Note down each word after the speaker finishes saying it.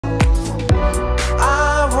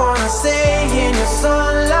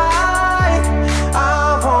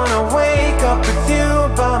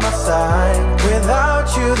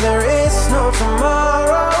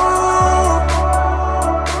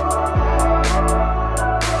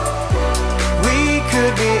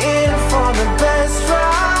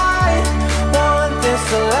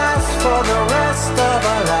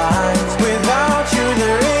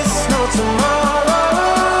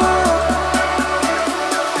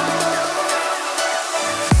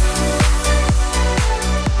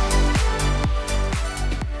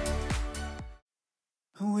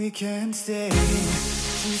can stay to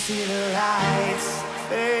see the lights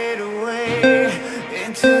fade away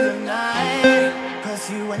into the night. 'Cause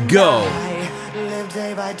you and I live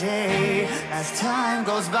day by day. As time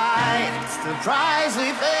goes by, it's the price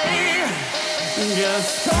we pay.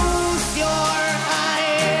 Just close your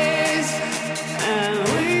eyes and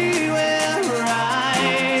we will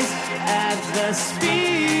rise at the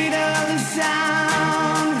speed of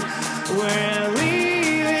sound. We're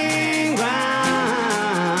leaving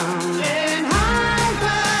ground in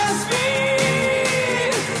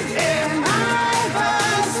hyperspeed, in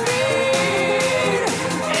hyperspeed,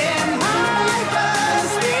 in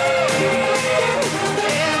hyperspeed,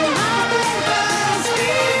 in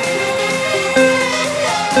hyperspeed.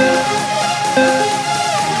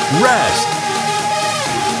 Rest.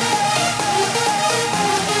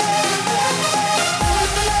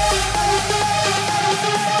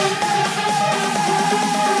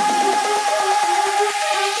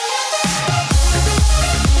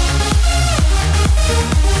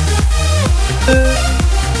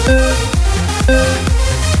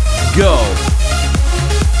 Go.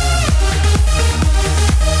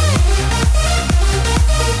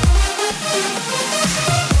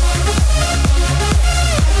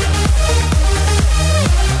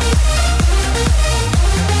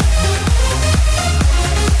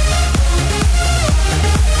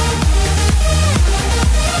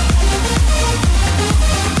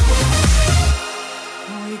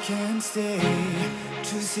 We can stay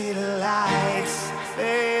to see the lights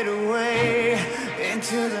fade away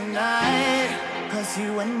into the night. 'Cause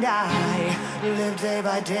you and I live day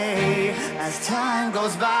by day. As time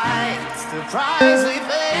goes by, it's the price we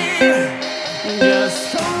pay.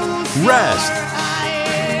 Just close Rest. your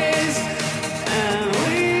eyes and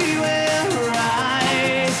we will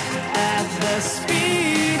rise at the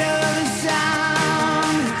speed of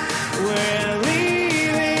sound. We're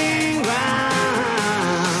leaving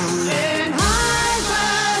ground in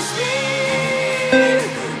hyperspeed,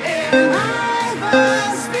 in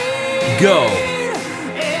hyperspeed. Go.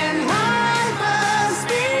 In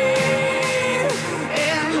hyperspeed,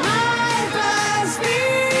 in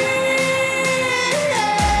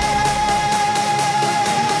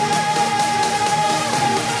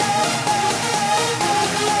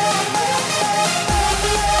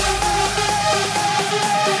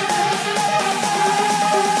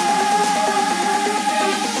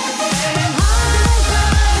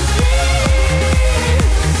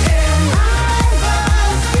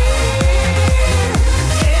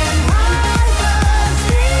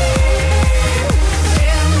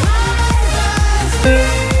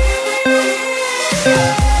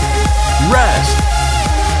Rest.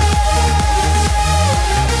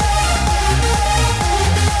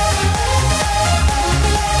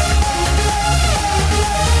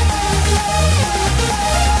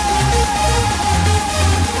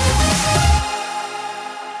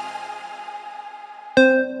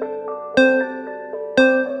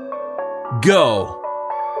 Go.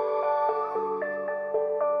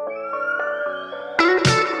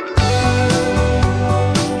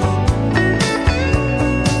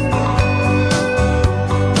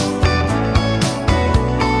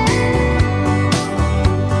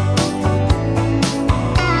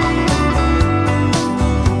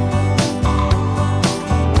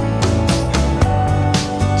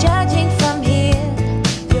 Judging from here,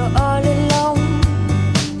 you're all alone.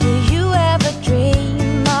 Do you ever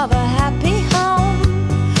dream of a happy home?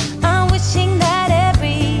 I'm wishing that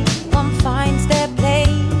everyone finds their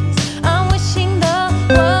place. I'm wishing the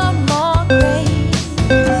world more grace.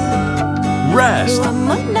 Rest. One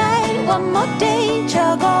more night, one more day to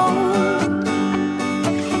go.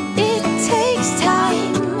 It takes time.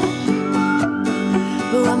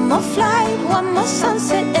 One more flight, one more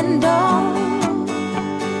sunset and dawn.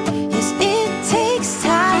 Yes, it takes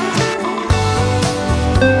time.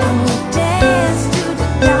 And we dance to the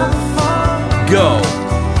downfall. Go.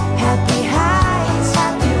 Happy highs,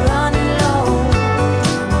 happy running low.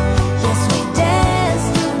 Yes, we dance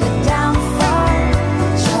to the downfall.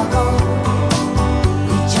 Juggle,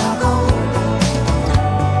 we juggle.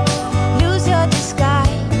 Lose your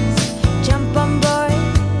disguise, jump on board.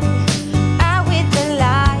 Out with the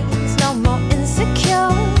lights, no more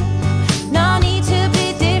insecure. No need to be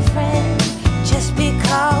different, just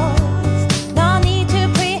because. No need to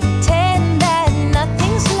pretend that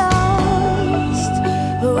nothing's lost.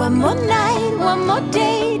 One more night, one more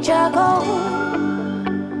day, juggle.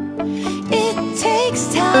 It takes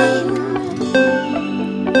time.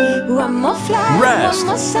 One more flight, Rest. one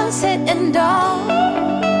more sunset and dawn.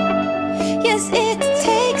 Yes, it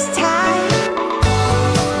takes time.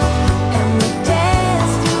 And we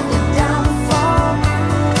dance to the downfall.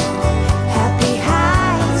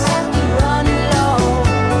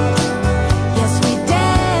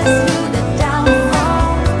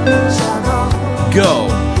 Go.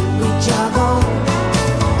 We juggle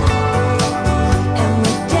and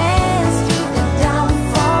we dance through the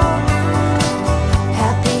downfall.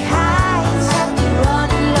 Happy highs, happy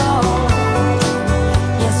running low.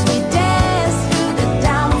 Yes, we dance through the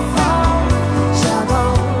downfall.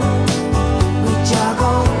 Juggle, we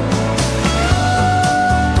juggle.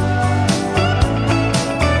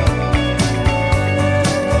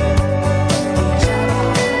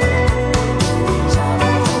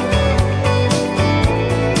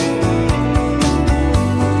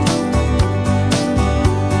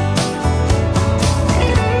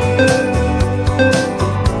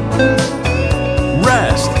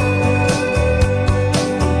 Rest.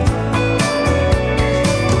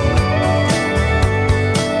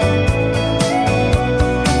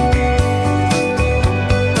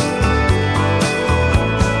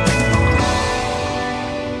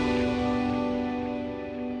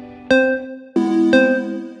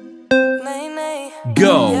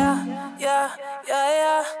 Go.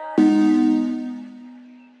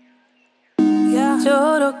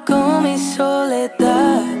 Lloro con mi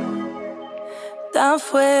soledad, tan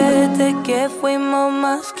fuerte que fuimos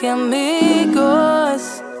más que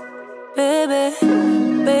amigos. Bebé,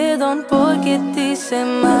 perdón porque te hice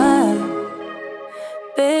mal,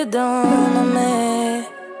 perdóname.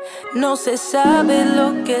 No se sabe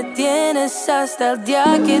lo que tienes hasta el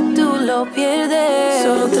día que tú lo pierdes.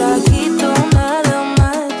 Solo un traguito nada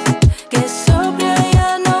más, que sobria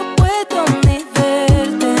ya no puedo ni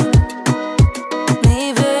verte,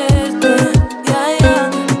 ni verte. Ya, ya,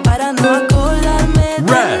 para no acordarme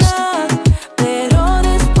de Rest. nada, pero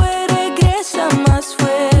después regresa más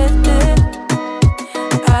fuerte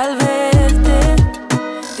al verte.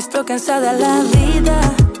 Estoy cansada de la vida,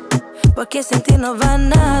 porque sin ti no va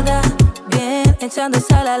nada bien, echando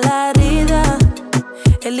sal a la herida,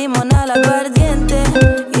 el limón al aguardiente,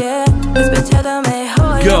 yeah. Despechada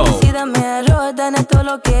mejor, Go. enloquecida me arrojan en todo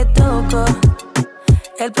lo que toco.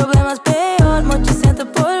 El problema es peor, mucho siento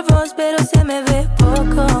por vos, pero se me ve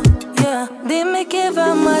poco, yeah. Dime qué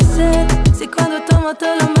vamos a hacer, si cuando tomo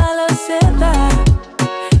todo lo malo se va.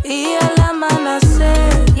 Y al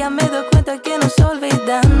amanecer ya me doy cuenta que no se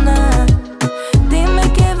olvida nada. Dime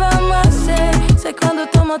qué vamos a hacer, sé cuando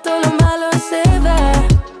tomo todo lo malo se va.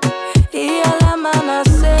 Y al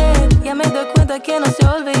amanecer ya me doy cuenta que no se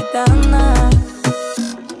olvida nada.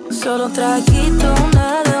 Solo un traguito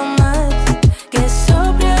nada más, que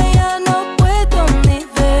sobria ya no puedo ni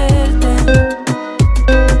verte,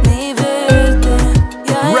 ni verte.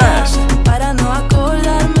 Ya, ya, Rest. para no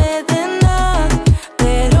acordarme de nada,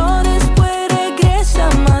 pero después regresa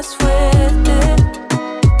más fuerte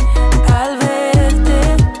al verte.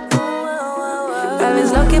 Tal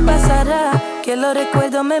vez lo que pasará, que los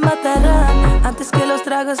recuerdos me matarán antes que los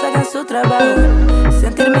tragos hagan su trabajo.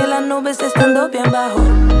 Sentirme en las nubes estando bien bajo,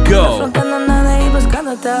 no Go. afrontando nada y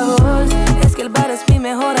buscando atajos. Es que el bar es mi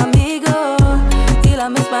mejor amigo y la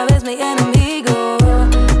misma vez mi enemigo,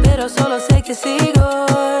 pero solo sé que sigo.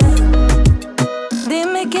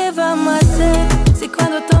 Dime qué vamos a hacer, si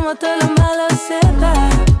cuando tomo todo lo malo se va.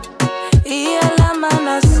 Y al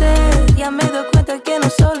amanecer ya me doy cuenta que no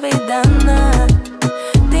se olvida nada.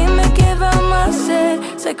 Dime qué vamos a hacer,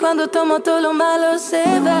 sé cuando tomo todo lo malo se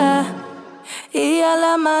va. Y al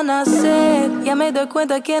amanecer ya me doy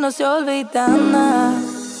cuenta que no se olvida nada.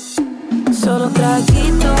 Solo un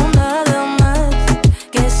traguito nada más,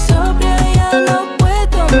 que sobria ya no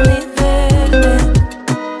puedo ni verte,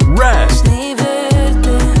 Rest. ni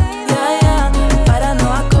verte. Ya, ya, para no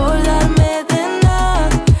acordarme de nada,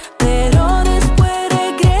 pero después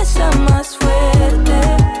regresa más fuerte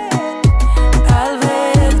al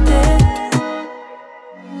verte.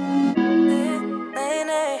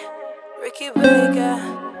 Nene, Ricky Vega.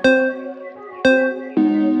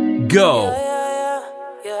 Go.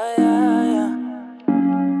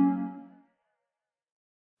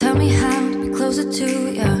 Tell me how to be closer to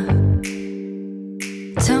ya.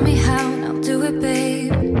 Tell me how, and I'll do it,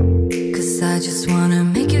 babe. 'Cause I just wanna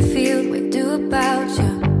make you feel what I do about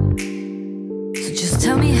you. So just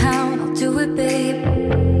tell me how, and I'll do it, babe.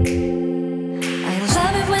 I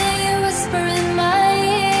love it when you whisper in my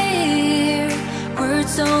ear,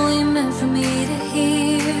 words only meant for me to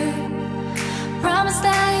hear. Promise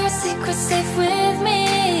that your secret's safe with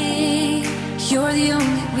me. You're the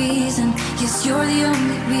only reason, yes, you're the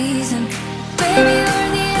only reason. Baby, you're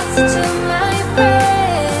the answer to my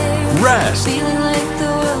prayers. Rest. Feeling like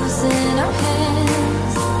the world's in our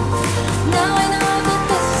hands. Now I know that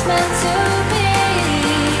this is meant to be.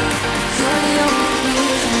 You're the only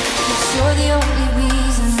reason, yes, you're the only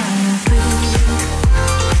reason I'm free.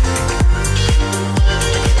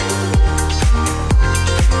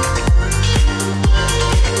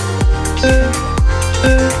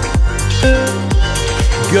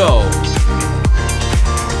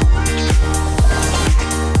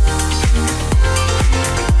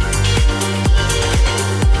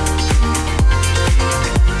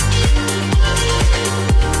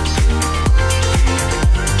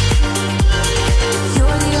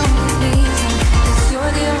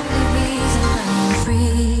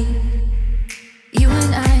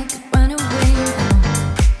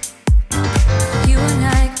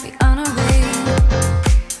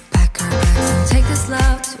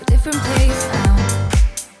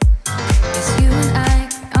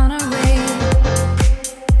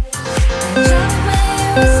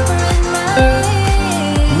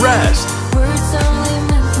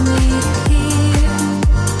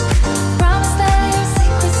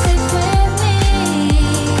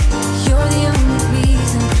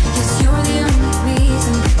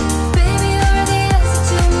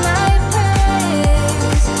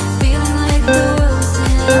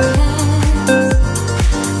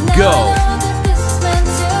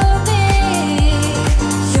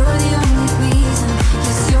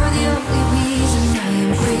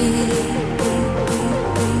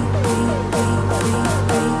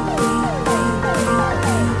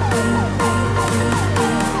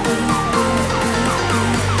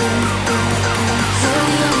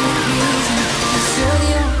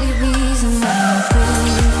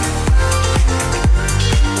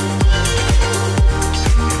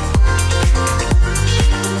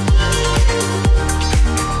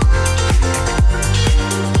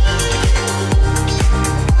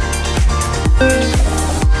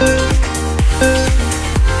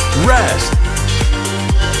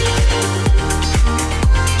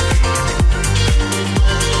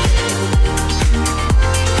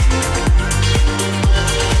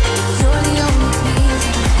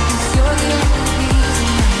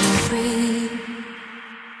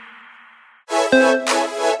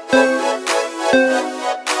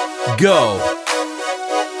 Go!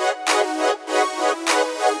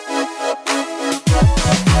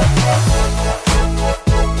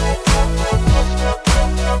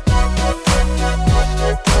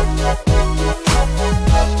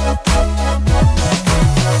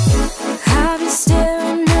 I've been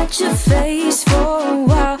staring at your face for a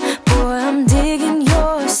while. Boy, I'm digging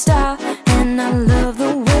your style, and I love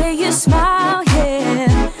the way you smile, yeah.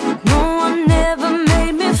 No one ever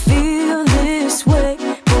made me feel this way.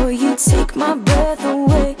 Boy, you take my breath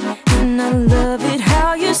away, and I love it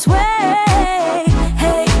how you sway.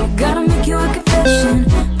 Hey, gotta make you a confession.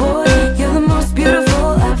 Boy, you're the most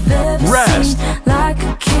beautiful I've ever Rest. seen. Like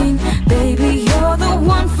a king, baby, you're the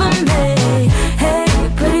one for me. Hey,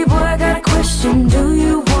 pretty boy, I got a question. Do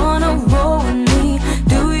you wanna roll with me?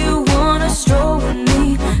 Do you wanna stroll with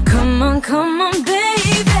me? Come on,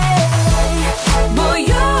 baby. Boy,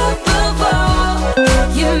 you're above all.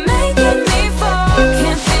 You're making me fall.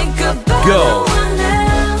 Can't think about Go. no one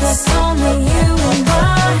else. Only you in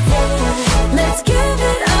my head. Let's give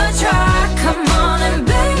it a try. Come on, and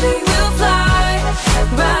baby, we'll fly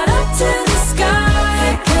right up to the sky.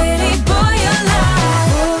 Hey, pretty boy, you're like,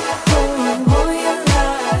 oh, oh, boy, you're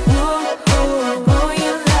like, oh, oh, boy,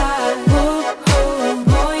 you're like, oh, oh,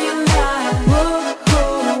 boy, you're like, oh,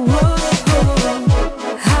 oh,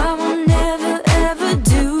 oh. I will never ever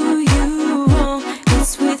do you wrong.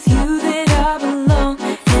 It's with you that I belong,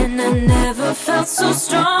 and I never felt so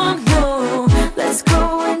strong. No, let's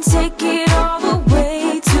go and take it all the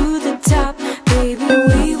way to the top, baby.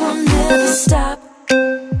 We will never stop.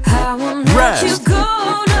 I won't let you Rest. go,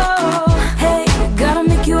 no. Hey, gotta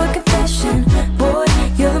make you a confession. Boy,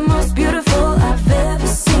 you're the most beautiful I've ever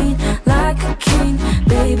seen. Like a king,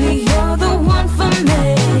 baby, you're the one for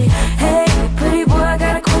me. Hey, pretty boy, I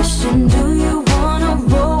got a question. Do you wanna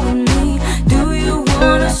roll with me? Do you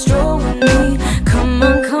wanna stroll with me? Come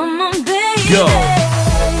on, baby. Go.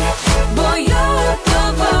 Boy, you're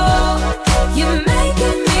above all. You're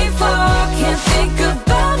making me fall. Can't think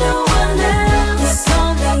about no one else.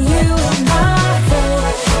 Only you in my head.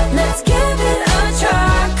 Let's give it a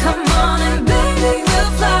try. Come on, and baby,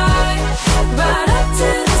 we'll fly right up to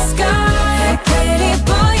the sky. Hey, pretty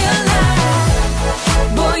boy, you're like,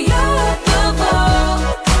 boy, you're above all.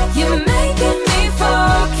 You're making me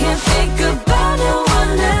fall. Can't think about no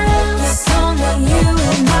one else. Only you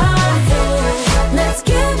in my head. Let's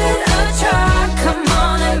give it a try. Come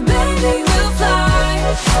on, and baby, we'll fly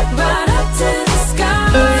right up to the sky.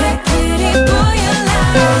 Hey, pretty boy, you're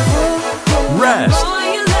like, Rest. boy,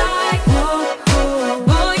 you like,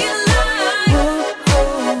 boy, you like,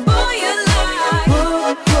 boy, you like.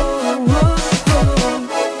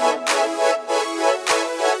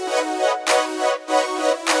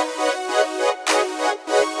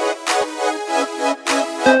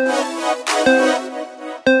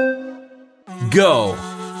 Go!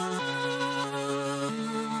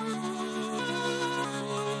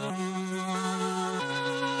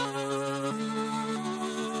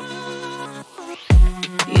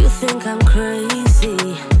 You think I'm crazy,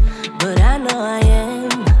 but I know I am.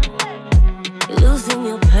 Losing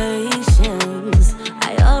your patience,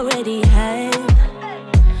 I already have.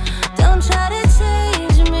 Don't try to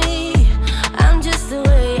change me, I'm just the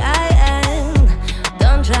way I am.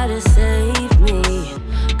 Don't try to save me,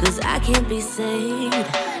 cause I can't be saved.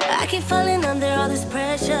 I keep falling under all this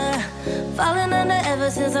pressure, falling under ever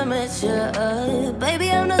since I met you.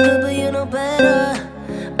 Baby, I'm no good, but you know better.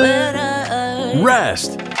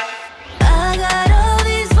 Rest. I got all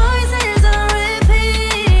these voices on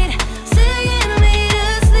repeat, singing me to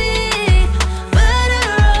sleep. Better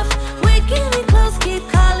off waking me close, keep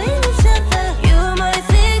calling each other. You might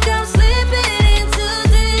think I'm slipping in too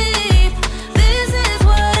deep. This is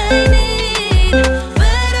what I need.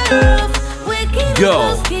 Better off waking me Go.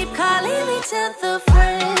 close, keep calling each other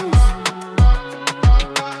friends.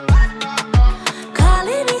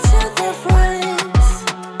 Calling each other friends.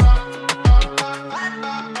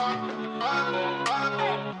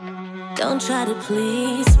 Don't try to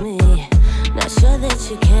please me, not sure that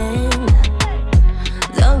you can.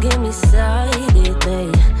 Don't get me started,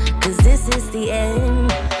 babe, cause this is the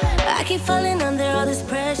end. I keep falling under all this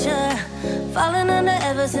pressure, falling under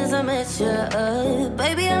ever since I met you.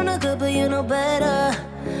 Baby, I'm no good, but you know better.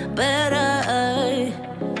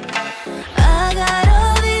 I got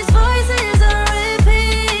all these voices on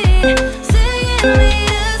repeat, singing me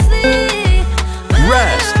to sleep.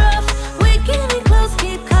 Rest. Better off waking me close,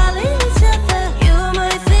 keep calling each other. You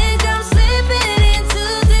might think I'm slipping in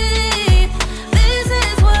too deep. This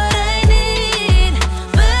is what I need.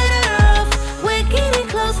 Better off waking me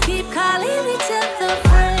close, keep calling each other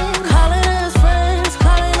friends. Calling us friends,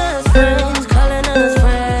 calling us friends, calling us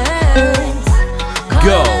friends.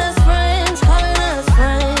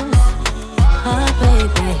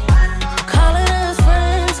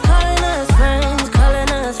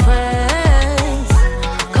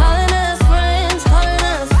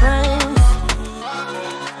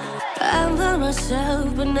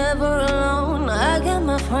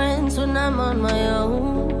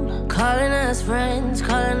 Calling us friends,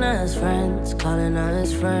 calling us friends, calling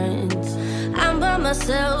us friends. I'm by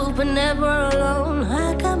myself but never alone.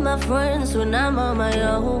 I got my friends when I'm on my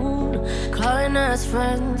own. Calling us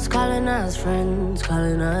friends, calling us friends,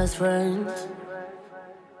 calling us friends.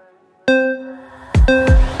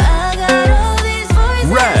 I got all these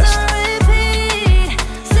voices Rest. on repeat,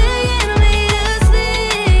 singing me to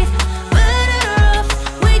sleep. Better off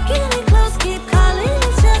waking it close, keep calling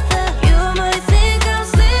each other. You might think I'm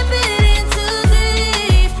slipping in too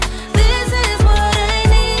deep. This is what I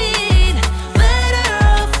need. Better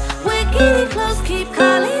off waking it close, keep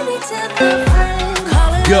calling each other friends.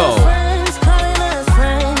 Calling Go. us friends, calling us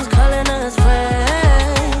friends, calling us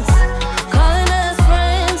friends. Calling us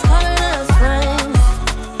friends, calling us friends.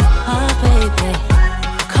 Oh baby.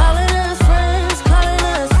 Calling us friends, calling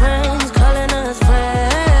us friends, calling us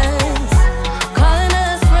friends. Calling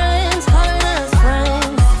us friends, calling us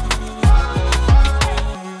friends.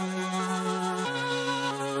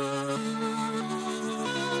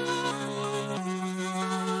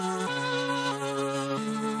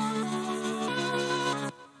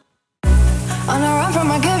 On a run from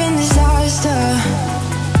a given disaster,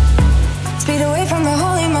 speed away from the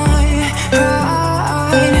holy mind.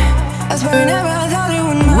 Pride, I swear I never thought it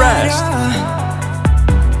would Rest.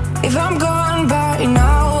 matter. If I'm gone by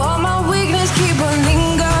now, all my weakness keep on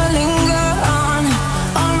linger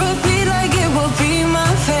on repeat like it will be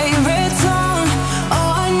my favorite song.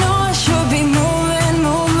 Oh, I know I should be moving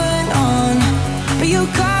on, but you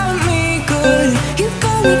got me good, you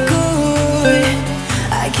got me good.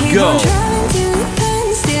 I keep Go. on driving to the end,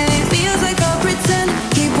 still it feels like I pretend.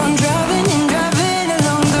 Keep on driving and driving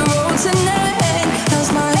along the road to end.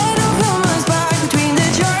 Lost my head over my back between the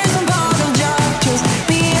jars and bottle jars. Just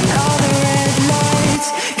me and all the red lights.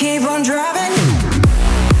 Keep on driving.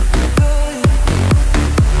 Good. Good.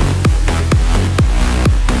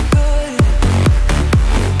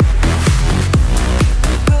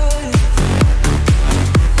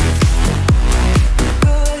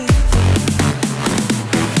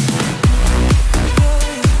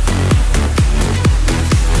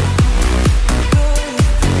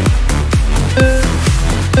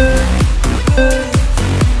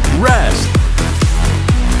 Rest.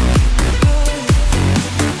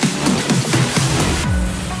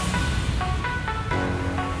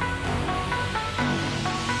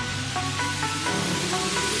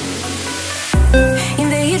 In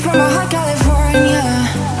the heat from a hot California,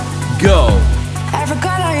 Go. I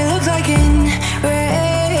forgot how you looked like in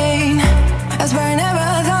rain. I swear I never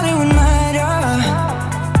thought it would matter.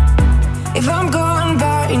 If I'm gone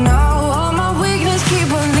by now, all my weakness keep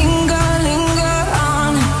on linger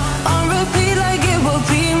on repeat like it will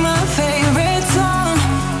be my favorite song.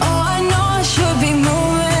 Oh, I know I should be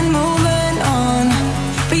moving on,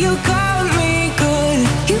 but you got me good,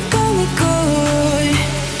 you got me good.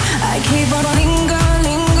 I keep on linger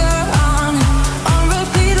on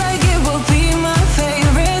repeat like it will be my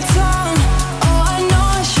favorite song. Oh, I know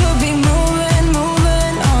I should be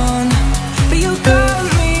moving on, but you got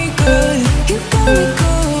me good, you got me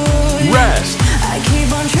good. Rest. I keep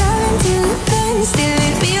on driving to the end, still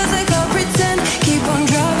it feels like I pretend. Keep on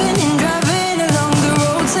driving and driving along the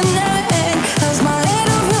road to end. Lost my head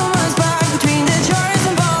over my back between the jars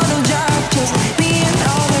and bottle jars. Just me and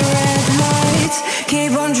all the red lights.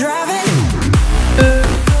 Keep on driving.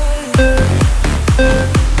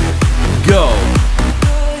 Go.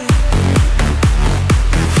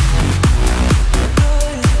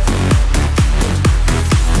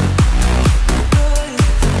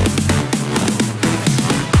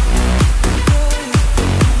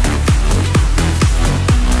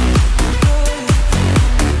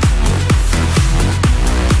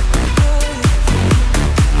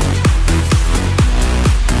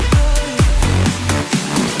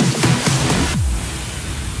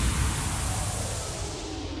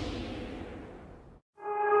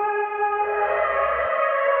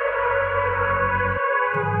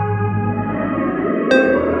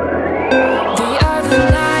 The other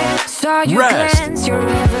night, saw you Rest. cleanse your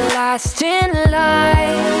everlasting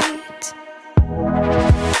light.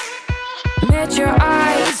 Met your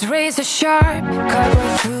eyes, razor sharp, cut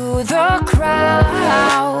right through the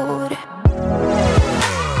crowd.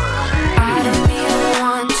 I don't even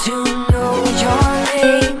want to know your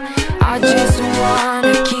name. I just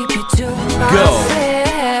wanna keep you to myself.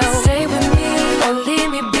 Stay with me or leave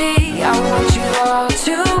me be. I want you all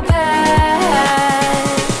too bad.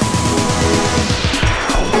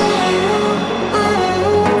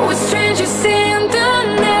 We're strangers in the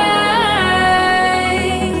night.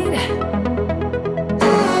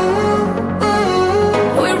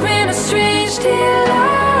 We're in a strange delight.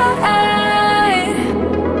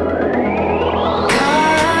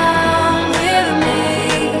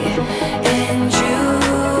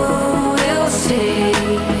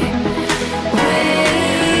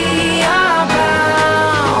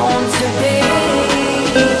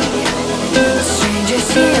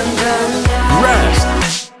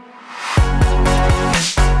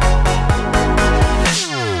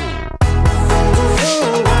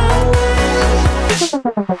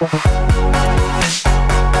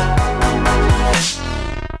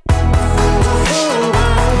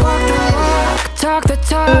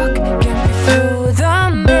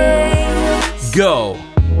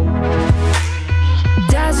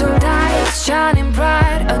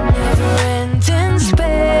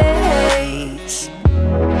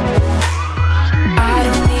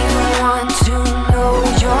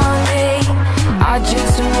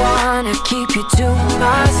 to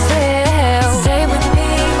myself. Stay with me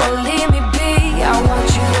or leave me be. I want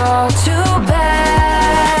you all too bad.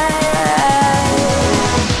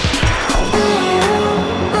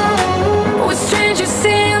 We're strangers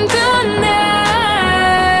in the night.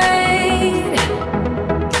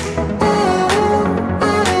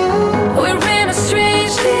 We're in a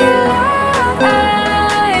strange delight.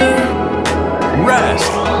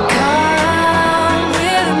 Rest. Come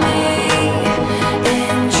with me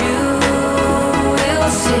and you will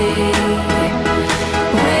see.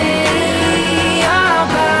 We are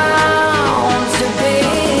bound to be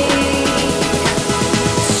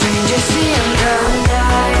strangers in the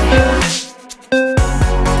night.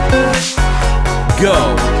 Go.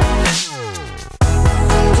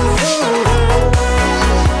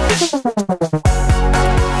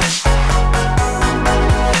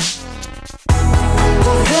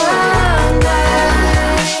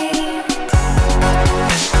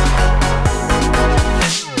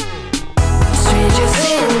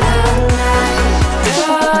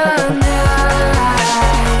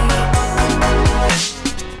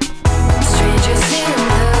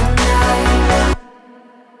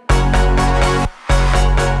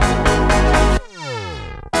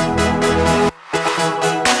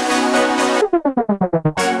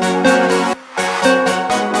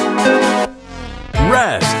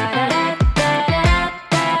 Rest.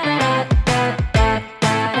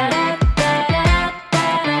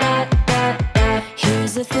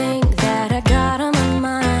 Here's the thing that I got on my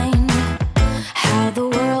mind. How the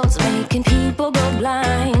world's making people go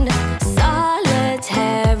blind.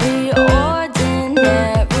 Solitary,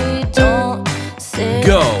 ordinary, don't sit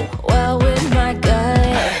Go. well with my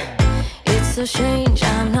gut. It's so strange,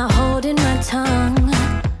 I'm not holding my tongue.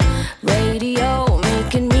 Radio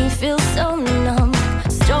making me feel so numb.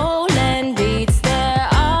 Stolen beats, they're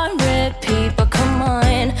on repeat. But come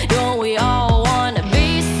on, don't we all wanna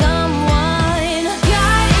be someone?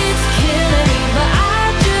 God, it's killing me, but I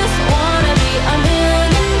just wanna be a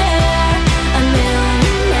millionaire. A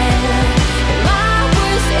millionaire. You're my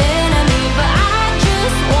worst enemy, but I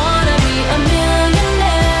just wanna be a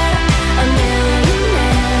millionaire. A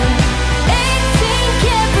millionaire. 18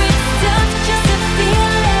 karat stuff just to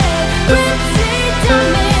feel it. Pretty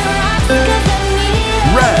diamond rocks 'cause I need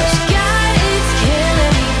it. Rest. God, it's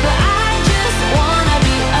killing me, but I just wanna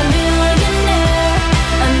be a millionaire.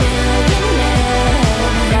 A millionaire.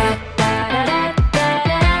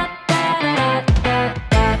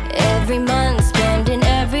 Every month, spending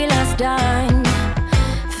every last dime.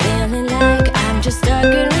 Feeling like I'm just stuck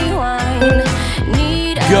in rewind.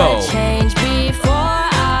 Need Go. a change before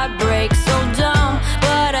I break. So dumb,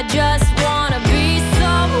 but I just wanna be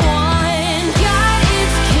someone. God,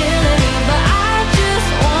 it's killing me, but I just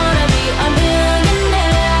wanna be a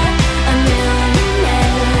millionaire. A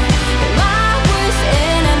millionaire. You're my worst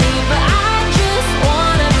enemy, but I just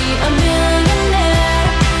wanna be a millionaire.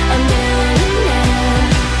 A millionaire.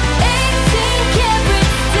 18 karat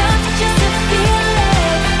stuff just to feel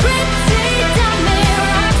it. Pretty diamond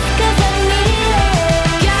rocks 'cause I need it.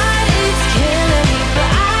 God, it's killing me, but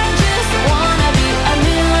I just wanna be a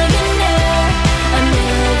millionaire. A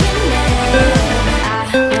millionaire.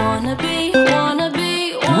 I wanna be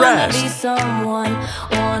Rest. someone.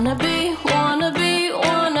 Wanna be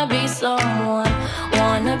someone.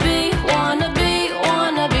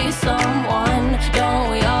 Wanna be someone. Don't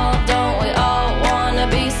we all wanna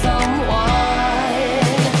be someone?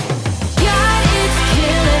 God, it's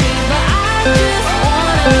killing me, but I just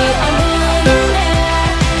wanna be a millionaire.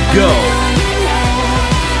 Go.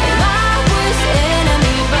 You're my worst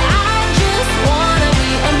enemy, but I just wanna be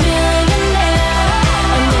a millionaire.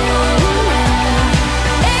 A millionaire.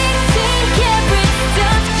 18 karat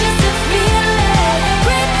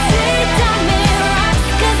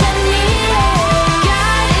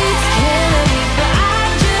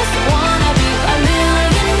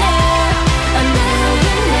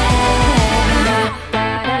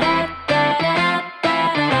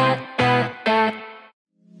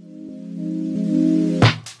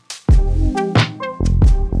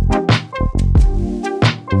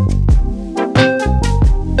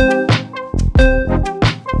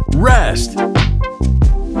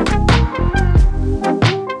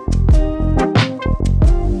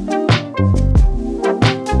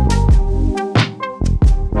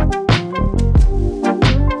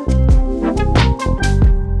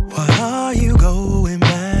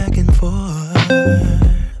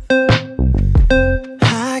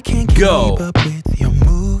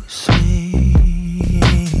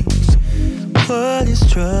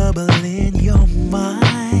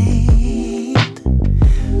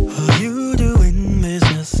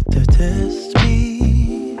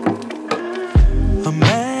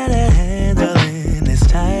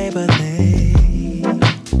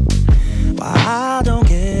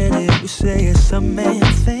a man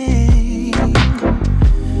thing.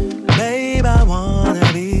 Babe, I wanna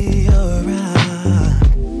be around.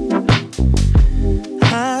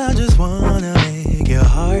 I just wanna make your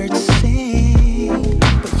heart sing,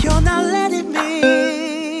 but you're not letting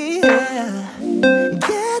me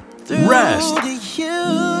get through Rest. to you.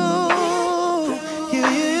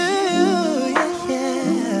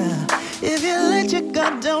 If you let your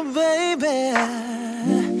guard down, baby,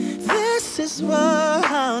 this is what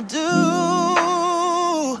I'll do.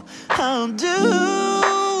 I'll do.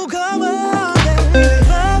 Come on, baby.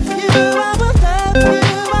 Love you, I will love you,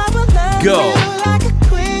 I will love Go. you like a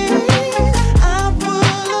queen. I will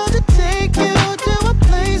love to take you to a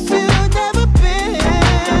place you've never been.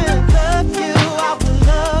 Love you, I will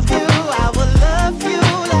love you, I will love you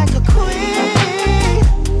like a queen.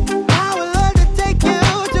 I will love to take you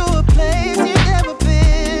to a place you've never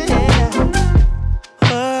been.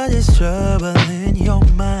 What is troubling your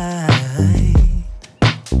mind?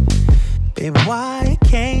 Babe, why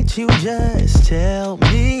can't you just tell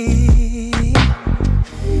me?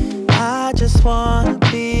 I just wanna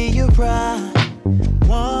be your bride.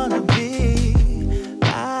 Wanna be.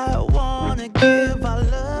 I wanna give our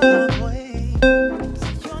love away.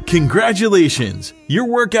 Congratulations! Your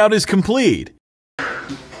workout is complete.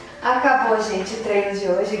 Acabou, gente, o treino de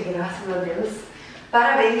hoje, graças a Deus.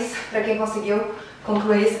 Parabéns para quem conseguiu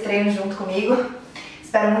concluir esse treino junto comigo.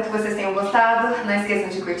 Espero muito que vocês tenham gostado. Não esqueçam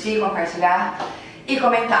de curtir, compartilhar e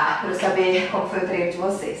comentar para eu saber como foi o treino de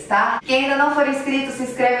vocês, tá? Quem ainda não for inscrito, se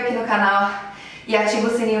inscreve aqui no canal e ativa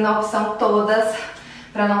o sininho na opção todas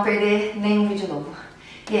para não perder nenhum vídeo novo.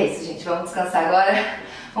 E é isso, gente. Vamos descansar agora.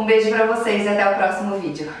 Um beijo para vocês e até o próximo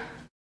vídeo.